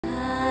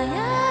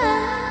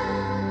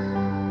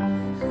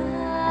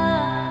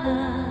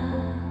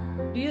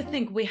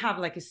think we have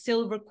like a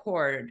silver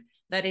cord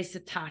that is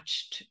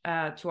attached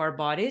to our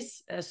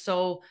bodies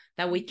so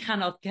that we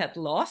cannot get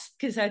lost,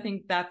 because I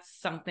think that's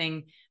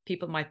something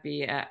people might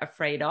be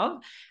afraid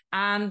of.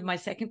 And my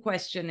second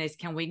question is,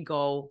 can we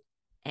go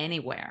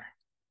anywhere?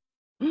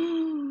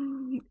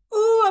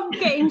 Oh, I'm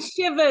getting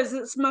shivers.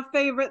 It's my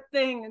favorite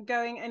thing,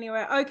 going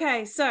anywhere.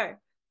 Okay, so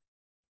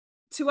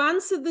to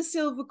answer the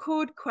silver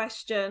cord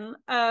question,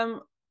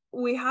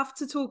 we have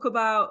to talk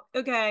about,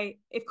 okay,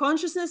 if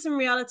consciousness and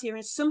reality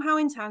are somehow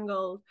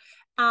entangled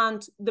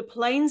and the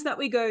planes that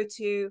we go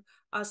to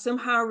are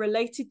somehow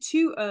related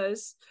to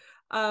us,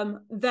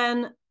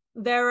 then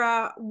there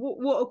are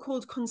what are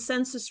called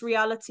consensus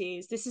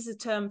realities. This is a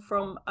term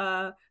from,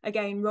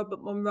 again,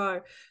 Robert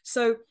Monroe.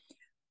 So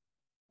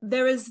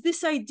there is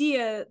this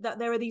idea that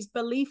there are these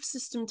belief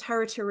system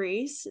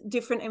territories,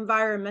 different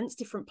environments,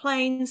 different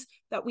planes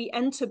that we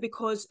enter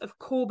because of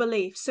core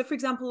beliefs. So, for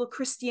example, a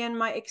Christian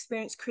might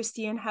experience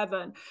Christian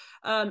heaven.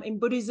 In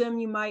Buddhism,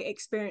 you might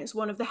experience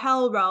one of the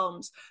hell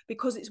realms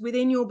because it's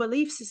within your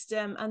belief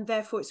system and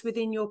therefore it's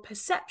within your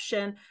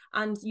perception,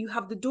 and you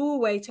have the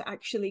doorway to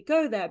actually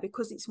go there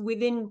because it's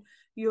within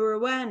your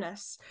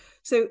awareness.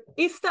 So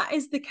if that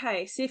is the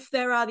case, if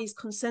there are these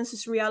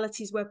consensus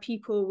realities where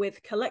people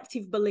with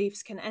collective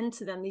beliefs can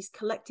enter them, these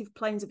collective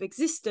planes of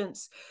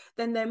existence,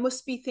 then there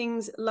must be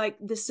things like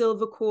the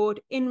silver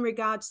cord in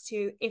regards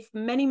to, if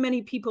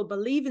many people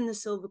believe in the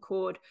silver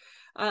cord,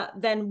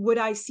 then would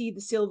I see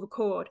the silver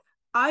cord?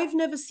 I've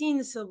never seen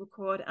the silver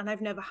cord and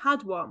I've never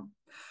had one.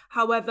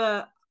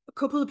 However, a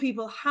couple of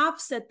people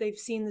have said they've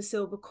seen the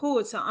silver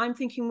cord. So I'm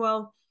thinking,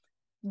 well,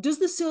 does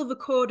the silver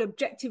cord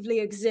objectively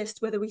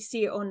exist, whether we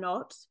see it or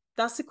not?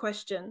 That's a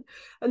question.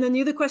 And then the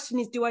other question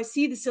is, do I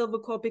see the silver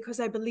cord because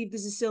I believe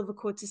there's a silver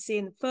cord to see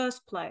in the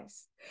first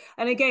place?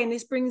 And again,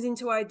 this brings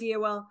into idea,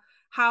 well,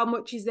 how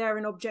much is there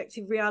an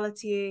objective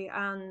reality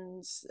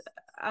and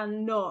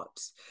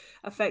not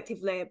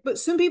effectively? But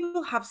some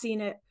people have seen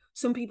it,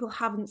 some people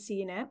haven't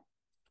seen it.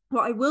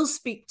 What I will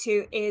speak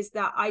to is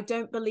that I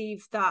don't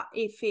believe that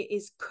if it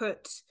is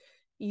cut,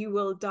 you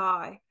will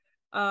die.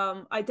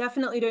 I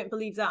definitely don't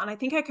believe that. And I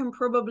think I can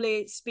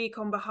probably speak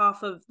on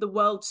behalf of the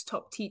world's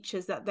top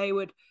teachers that they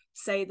would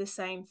say the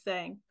same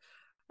thing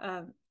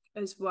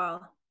as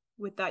well.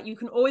 With that, you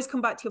can always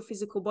come back to your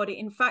physical body.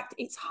 In fact,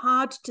 it's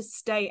hard to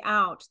stay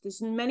out.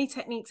 There's many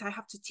techniques I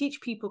have to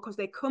teach people because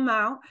they come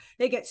out,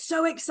 they get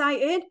so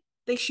excited,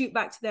 they shoot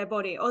back to their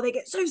body, or they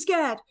get so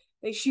scared,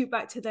 they shoot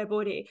back to their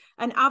body.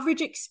 An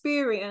average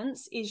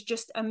experience is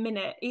just a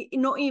minute,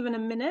 not even a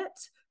minute,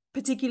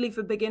 particularly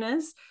for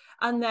beginners.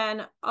 And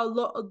then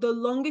the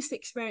longest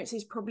experience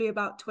is probably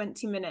about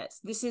 20 minutes.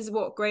 This is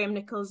what Graham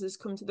Nichols has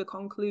come to the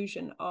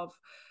conclusion of.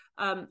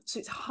 So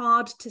it's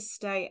hard to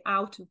stay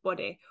out of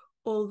body.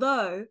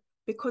 Although,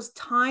 because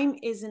time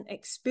isn't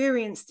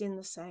experienced in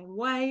the same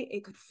way,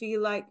 it could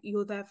feel like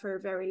you're there for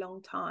a very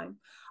long time.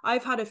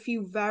 I've had a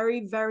few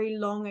very, very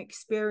long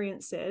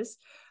experiences,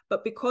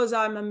 but because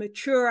I'm a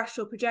mature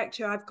astral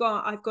projector, I've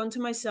gone to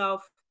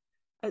myself,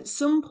 at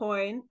some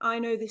point, I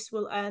know this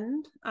will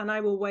end and I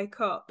will wake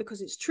up,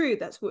 because it's true.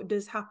 That's what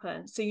does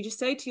happen. So you just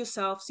say to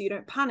yourself, so you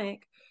don't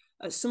panic,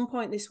 at some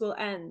point this will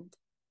end.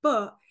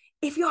 But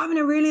if you're having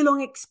a really long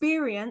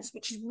experience,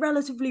 which is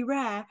relatively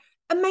rare,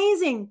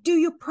 amazing. Do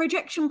your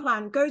projection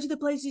plan. Go to the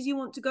places you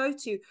want to go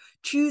to.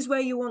 Choose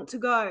where you want to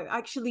go.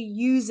 Actually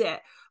use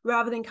it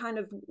rather than kind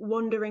of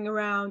wandering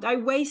around. I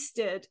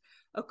wasted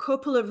a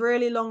couple of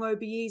really long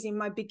OBEs in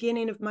my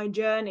beginning of my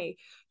journey,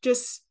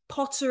 just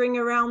pottering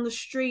around the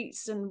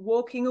streets and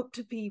walking up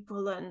to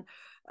people and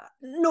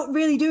not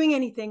really doing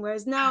anything.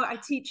 Whereas now I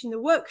teach in the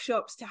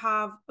workshops to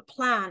have a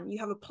plan. You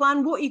have a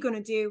plan, what you're going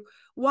to do,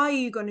 why are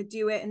you going to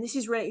do it, and this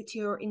is related to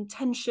your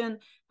intention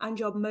and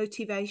your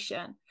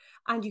motivation.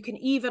 And you can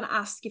even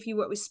ask, if you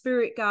work with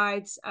spirit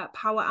guides,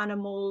 power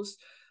animals,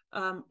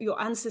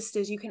 your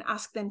ancestors, you can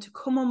ask them to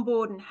come on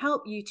board and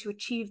help you to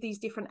achieve these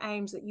different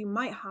aims that you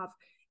might have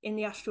in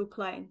the astral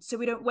plane. So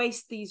we don't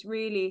waste these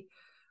really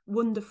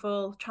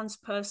wonderful,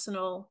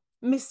 transpersonal,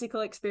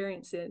 mystical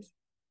experiences.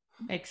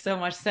 Makes so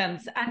much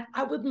sense. And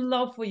I would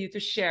love for you to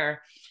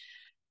share,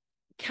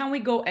 can we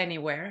go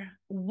anywhere?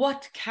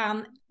 What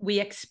can we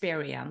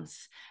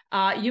experience?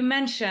 You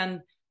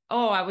mentioned,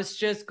 oh, I was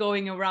just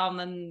going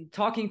around and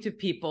talking to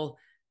people.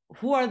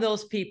 Who are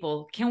those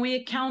people? Can we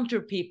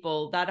encounter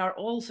people that are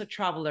also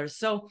travelers?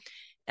 So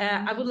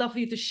I would love for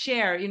you to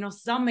share,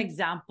 some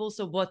examples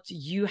of what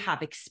you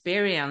have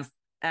experienced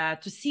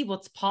to see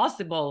what's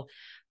possible,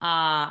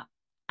 and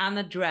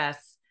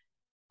address,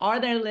 are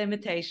there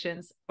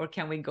limitations or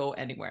can we go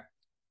anywhere?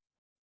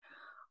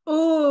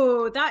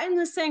 Oh, that in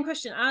the same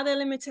question, are there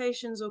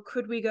limitations or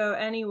could we go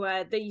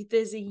anywhere?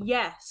 There's a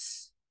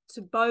yes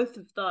to both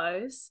of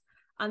those,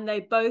 and they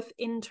both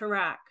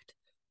interact.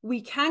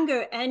 We can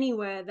go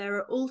anywhere. There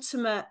are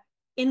ultimate,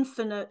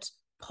 infinite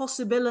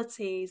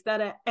possibilities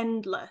that are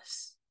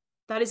endless.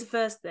 That is the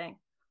first thing.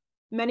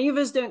 Many of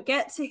us don't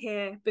get to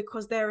here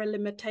because there are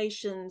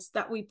limitations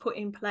that we put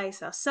in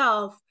place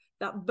ourselves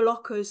that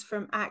block us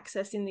from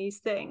accessing these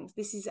things.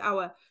 This is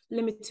our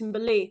limiting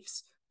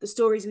beliefs. the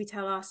stories we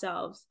tell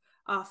ourselves,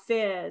 our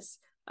fears,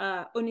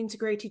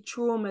 unintegrated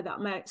trauma that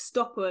might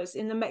stop us.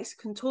 In the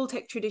Mexican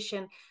Toltec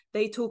tradition,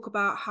 they talk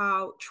about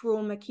how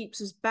trauma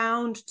keeps us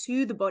bound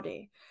to the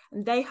body,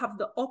 and they have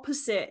the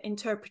opposite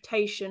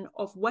interpretation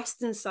of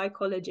Western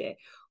psychology.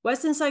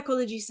 Western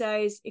psychology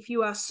says if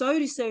you are so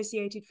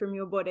dissociated from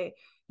your body,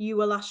 you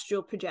will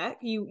astral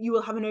project, you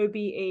will have an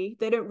OBE.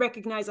 They don't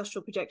recognize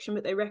astral projection,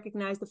 but they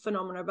recognize the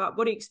phenomena about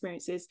body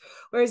experiences.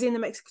 Whereas in the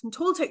Mexican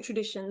Toltec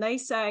tradition, they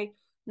say,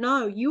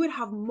 no, you would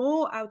have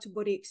more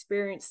out-of-body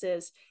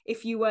experiences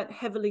if you weren't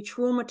heavily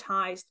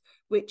traumatized,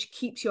 which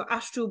keeps your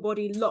astral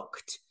body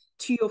locked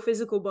to your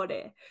physical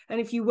body.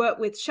 And if you work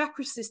with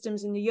chakra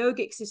systems in the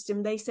yogic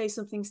system, they say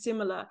something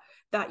similar,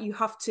 that you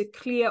have to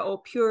clear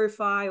or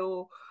purify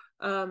or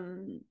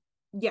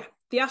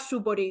the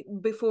astral body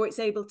before it's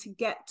able to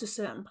get to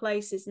certain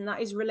places. And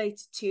that is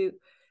related to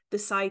the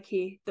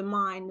psyche, the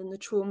mind, and the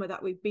trauma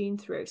that we've been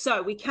through.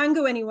 So we can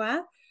go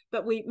anywhere,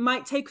 but we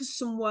might take us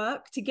some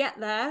work to get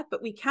there,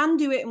 but we can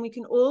do it, and we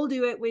can all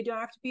do it. We don't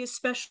have to be a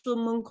special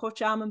monk or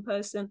shaman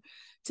person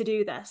to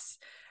do this.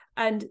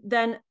 And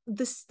then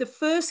the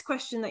first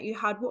question that you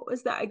had, what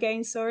was that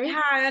again? Sorry.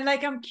 Yeah,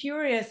 like I'm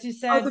curious. You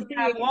said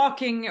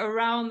walking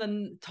around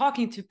and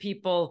talking to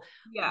people.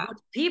 Yeah. What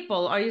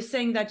people? Are you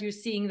saying that you're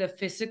seeing the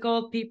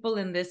physical people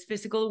in this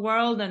physical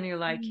world and you're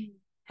like,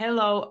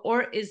 hello?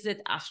 Or is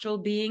it astral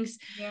beings?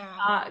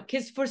 Yeah.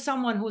 Because for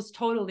someone who's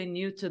totally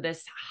new to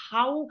this,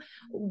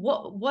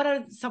 what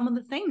are some of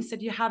the things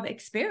that you have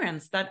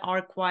experienced that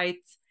are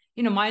quite,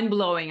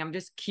 mind-blowing? I'm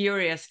just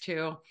curious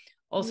to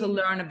also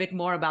learn a bit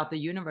more about the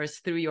universe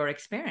through your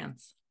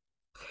experience.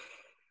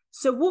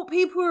 So what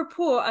people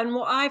report and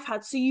what I've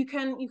had, so you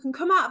can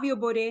come out of your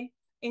body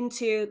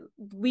into,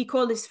 we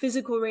call this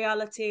physical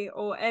reality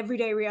or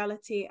everyday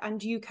reality,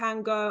 and you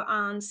can go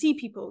and see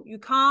people. You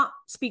can't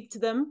speak to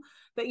them,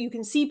 but you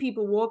can see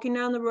people walking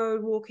down the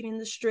road, walking in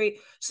the street.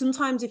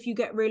 Sometimes if you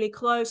get really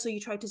close or you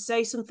try to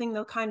say something,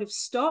 they'll kind of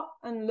stop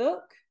and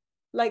look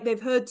like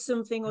they've heard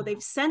something or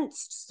they've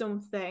sensed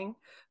something,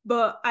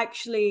 but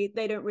actually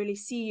they don't really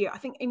see you. I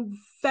think in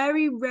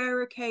very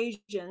rare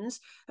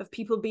occasions of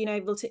people being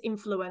able to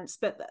influence,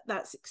 but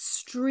that's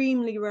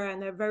extremely rare,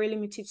 and there are very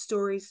limited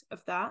stories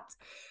of that.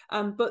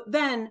 But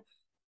then,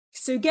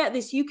 so get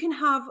this, you can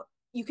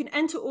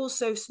enter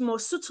also more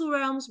subtle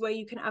realms where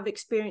you can have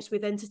experience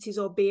with entities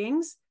or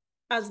beings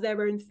as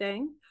their own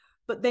thing.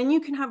 But then you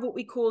can have what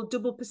we call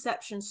double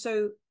perception.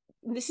 So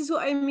this is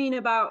what I mean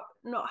about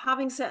not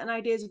having certain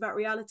ideas about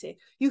reality.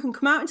 You can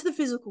come out into the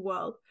physical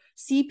world,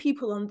 see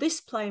people on this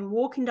plane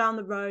walking down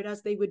the road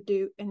as they would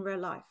do in real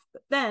life.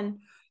 But then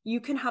you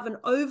can have an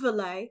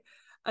overlay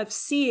of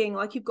seeing,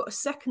 like you've got a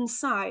second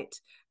sight,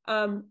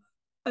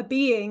 a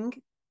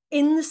being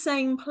in the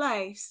same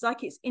place,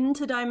 like it's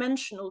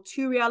interdimensional,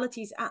 two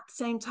realities at the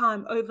same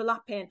time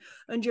overlapping,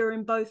 and you're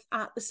in both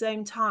at the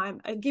same time.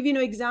 I'll give you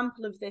an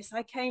example of this.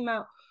 I came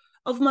out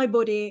of my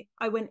body,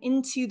 I went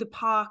into the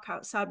park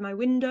outside my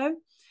window,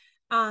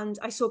 and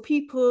I saw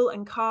people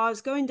and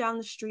cars going down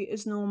the street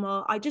as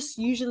normal. I just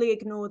usually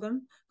ignore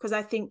them because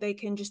I think they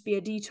can just be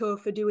a detour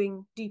for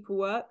doing deeper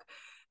work.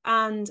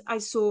 And I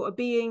saw a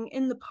being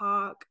in the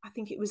park. I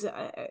think it was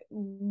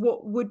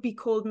what would be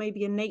called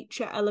maybe a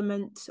nature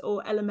element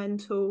or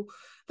elemental.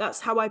 That's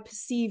how I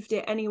perceived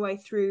it anyway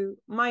through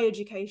my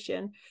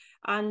education.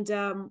 And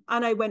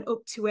I went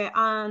up to it,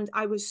 and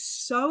I was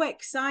so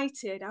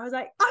excited. I was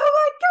like, oh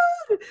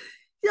my God,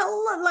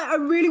 like I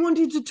really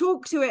wanted to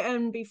talk to it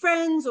and be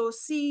friends or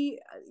see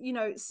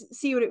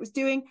what it was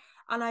doing.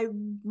 And I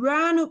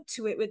ran up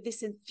to it with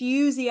this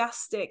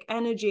enthusiastic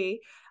energy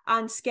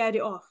and scared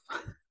it off.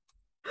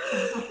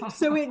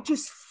 So it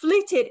just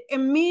flitted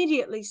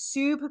immediately,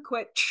 super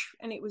quick,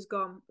 and it was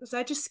gone. So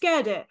I just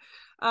scared it,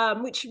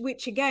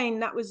 which again,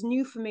 that was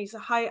new for me. So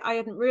I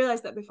hadn't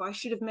realized that before. I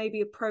should have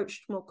maybe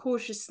approached more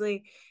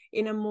cautiously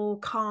in a more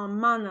calm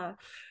manner.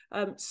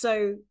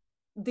 So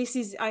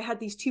I had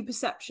these two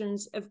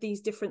perceptions of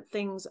these different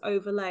things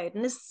overlaid,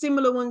 and there's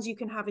similar ones you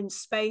can have in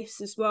space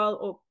as well,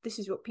 or this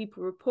is what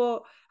people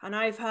report. And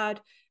I've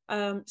had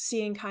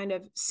seeing kind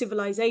of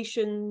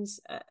civilizations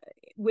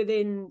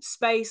within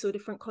space or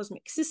different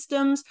cosmic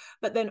systems,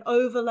 but then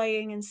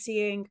overlaying and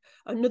seeing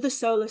another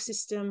solar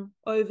system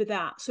over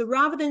that. So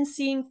rather than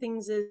seeing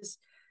things as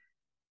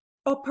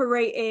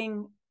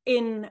operating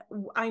in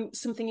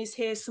something is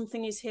here,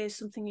 something is here,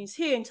 something is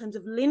here in terms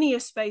of linear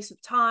space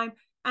of time,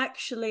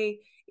 actually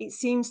it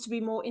seems to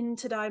be more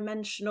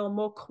interdimensional,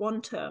 more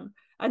quantum.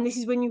 And this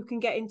is when you can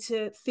get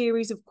into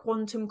theories of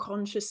quantum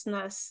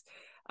consciousness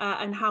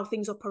and how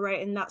things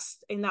operate in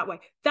that way.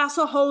 That's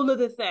a whole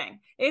other thing.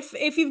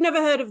 If you've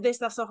never heard of this,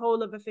 that's a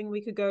whole other thing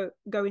we could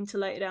go into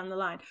later down the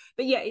line.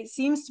 But yeah, it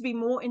seems to be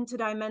more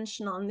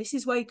interdimensional, and this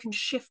is where you can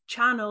shift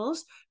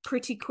channels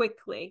pretty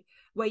quickly,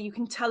 where you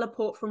can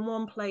teleport from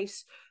one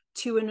place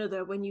to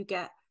another when you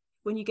get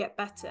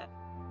better.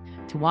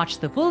 To watch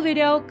the full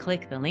video,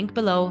 click the link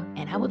below,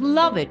 and I would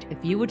love it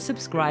if you would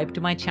subscribe to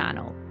my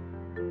channel.